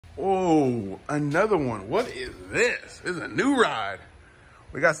Oh, another one. What is this? This is a new ride.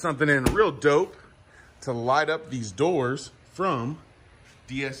 We got something in real dope to light up these doors from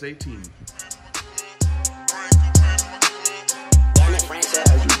DS18.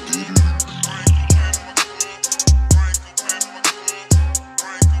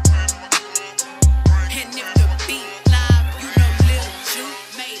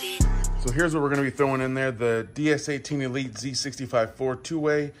 So here's what we're gonna be throwing in there. The DS18 Elite Z654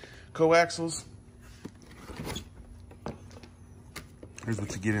 two-way coaxials. Here's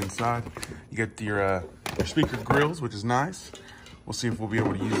what you get inside. You get your speaker grills, which is nice. We'll see if we'll be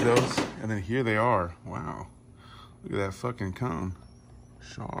able to use those. And then here they are. Wow, look at that fucking cone.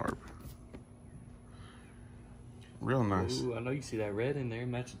 Sharp. Real nice. Ooh, I know you see that red in there,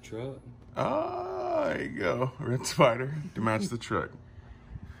 match the truck. Oh, there you go. Red spider to match the truck.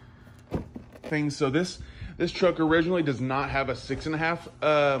 So this truck originally does not have a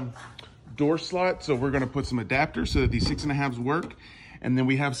 6.5 door slot, so we're gonna put some adapters so that these 6.5s work. And then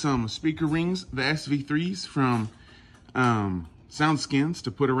we have some speaker rings, the SV3s from Soundskins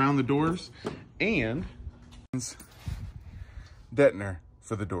to put around the doors, and deadener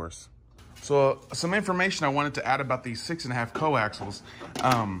for the doors. So some information I wanted to add about these 6.5 coaxials.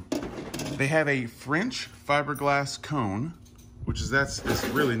 They have a French fiberglass cone, which is that's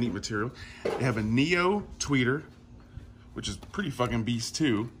really neat material. They have a Neo tweeter, which is pretty fucking beast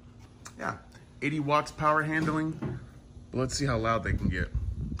too. Yeah, 80 watts power handling. But let's see how loud they can get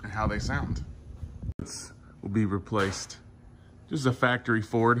and how they sound. This will be replaced. Just a factory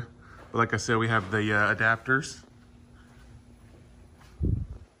Ford. But like I said, we have the adapters.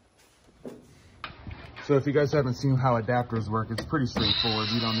 So if you guys haven't seen how adapters work, it's pretty straightforward.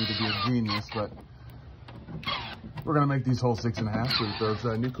 You don't need to be a genius, but we're gonna make these whole 6.5 so that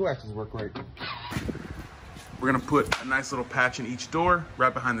those new coaxials work right. We're gonna put a nice little patch in each door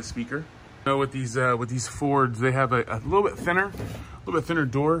right behind the speaker. You know, with these Fords, they have a little bit thinner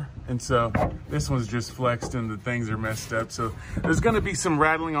door, and so this one's just flexed and the things are messed up. So there's gonna be some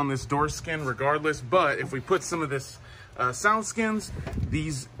rattling on this door skin regardless, but if we put some of this Soundskins,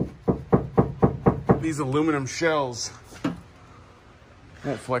 these aluminum shells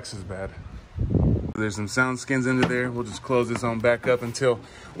won't flex as bad. There's some Soundskins into there. We'll just close this on back up until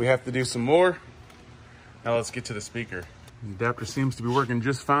we have to do some more. Now let's get to the speaker. The adapter seems to be working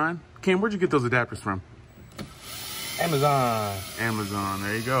just fine. Cam, where'd you get those adapters from? Amazon. Amazon,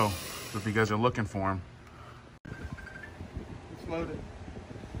 there you go. So if you guys are looking for them. It's loaded.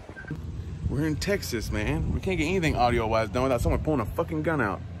 We're in Texas, man. We can't get anything audio-wise done without someone pulling a fucking gun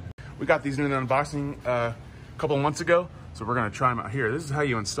out. We got these in an unboxing a couple of months ago, so we're gonna try them out here. This is how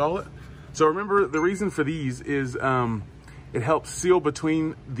you install it. So remember, the reason for these is it helps seal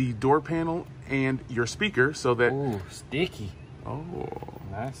between the door panel and your speaker so that... Ooh, sticky. Oh.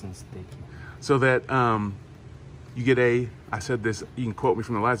 Nice and sticky. So that you get I said this, you can quote me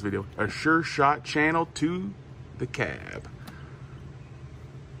from the last video, a sure shot channel to the cab.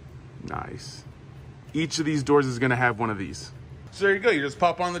 Nice. Each of these doors is gonna have one of these. So there you go, you just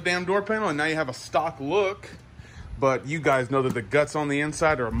pop on the damn door panel and now you have a stock look. But you guys know that the guts on the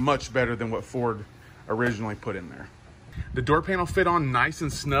inside are much better than what Ford originally put in there. The door panel fit on nice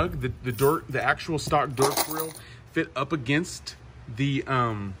and snug. The actual stock door grill fit up against the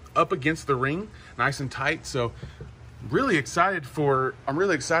ring, nice and tight. So I'm really excited for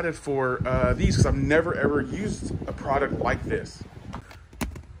these because I've never ever used a product like this.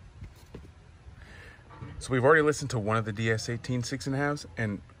 So we've already listened to one of the DS18 6.5s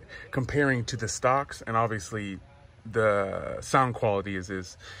and comparing to the stocks, and obviously the sound quality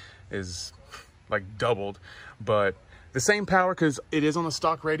is like doubled, but the same power because it is on the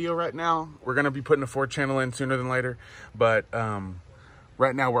stock radio right now. We're gonna be putting a 4-channel in sooner than later, but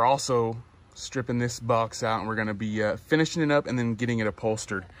right now we're also stripping this box out and we're gonna be finishing it up and then getting it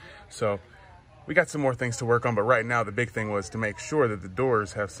upholstered. So we got some more things to work on, but right now the big thing was to make sure that the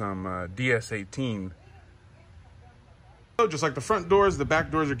doors have some DS18. So just like the front doors, the back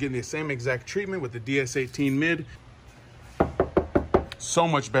doors are getting the same exact treatment with the DS18 mid. So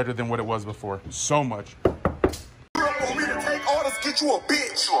much better than what it was before. So much. Want me to take orders, get you a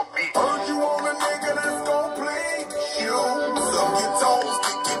bitch. Heard you on a nigga that's gon' play you. So get toes,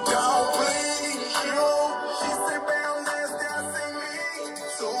 get your dog play you. She say, bam, nasty, I say me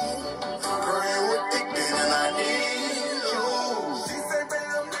too. Girl, you addicted and I need you. She say,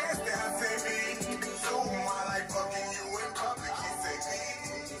 bam, nasty, I say me too. I like fucking you in public, he say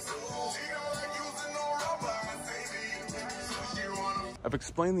me too. She don't like using no rubber, I say me too. She wanna... I've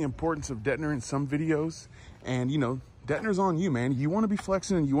explained the importance of deadener in some videos, and you know, deadener's on you, man. You want to be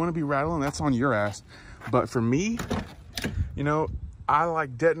flexing and you want to be rattling, that's on your ass. But for me, you know, I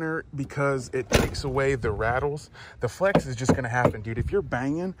like deadener because it takes away the rattles. The flex is just gonna happen, dude. If you're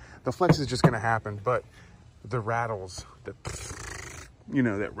banging, the flex is just gonna happen. But the rattles, you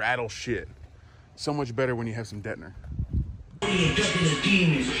know, that rattle shit, so much better when you have some deadener.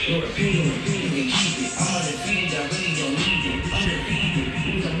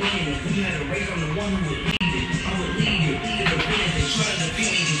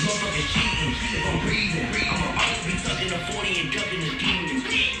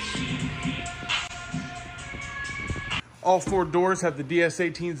 All four doors have the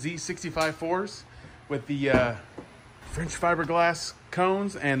DS18 Z654s with the French fiberglass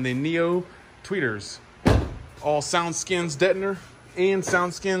cones and the Neo tweeters. All Soundskins deadener and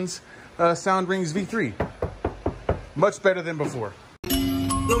Soundskins Sound Rings V3. Much better than before.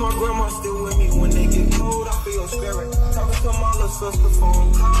 Know my grandma still with me when they get cold. I feel spirit. Talking to my little sister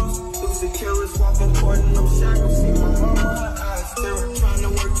phone calls. Lucy carrots walking putting them shackles. See my mama, her eyes staring. Trying to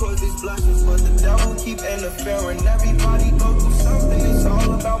work towards these blessings, but the devil keep interfering. Everybody go through something. It's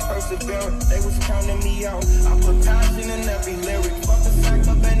all about persevering. They was counting me out. I put passion in every lyric. Fuck the sack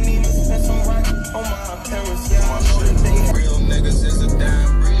up and even spend some right on my appearance. Yeah, I know that they real niggas is a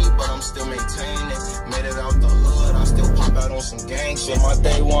damn breed, but I'm still maintaining. Made it out the hood. I still pop out on some gang shit. My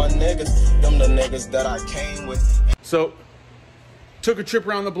day one niggas, them the niggas that I came with. So, took a trip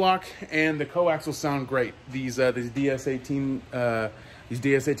around the block, and the coaxials sound great. These DS18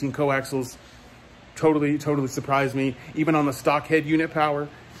 coaxials totally surprised me. Even on the stock head unit power,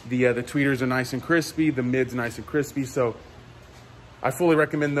 the tweeters are nice and crispy. The mid's nice and crispy. So, I fully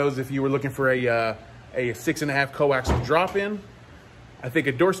recommend those if you were looking for a 6.5 coaxial drop-in. I think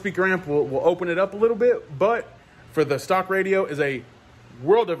a door speaker amp will open it up a little bit, but for the stock radio is a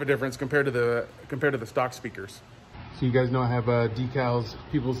world of a difference compared to the stock speakers. So you guys know I have decals.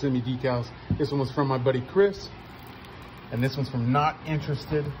 People send me decals. This one was from my buddy Chris, and this one's from Not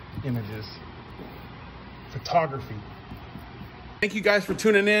Interested Images Photography. Thank you guys for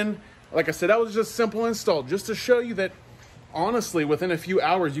tuning in. Like I said, that was just simple install, just to show you that honestly, within a few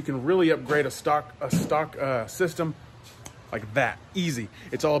hours, you can really upgrade a stock system like that, easy.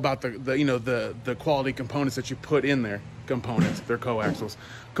 It's all about the quality components that you put in there. Components, they're coaxials.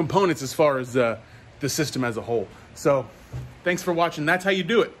 Components as far as the system as a whole. So, thanks for watching. That's how you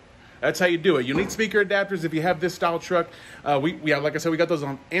do it. That's how you do it. You need speaker adapters if you have this style truck. We have, like I said, we got those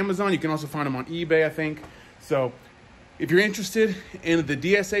on Amazon. You can also find them on eBay, I think. So, if you're interested in the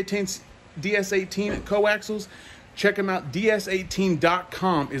DS18 coaxials, check them out.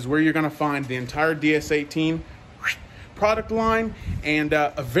 DS18.com is where you're going to find the entire DS18 product line and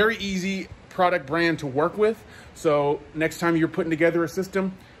a very easy product brand to work with. So next time you're putting together a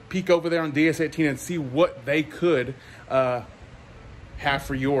system, peek over there on DS18 and see what they could have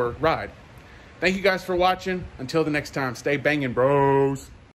for your ride. Thank you guys for watching. Until the next time, stay banging, bros.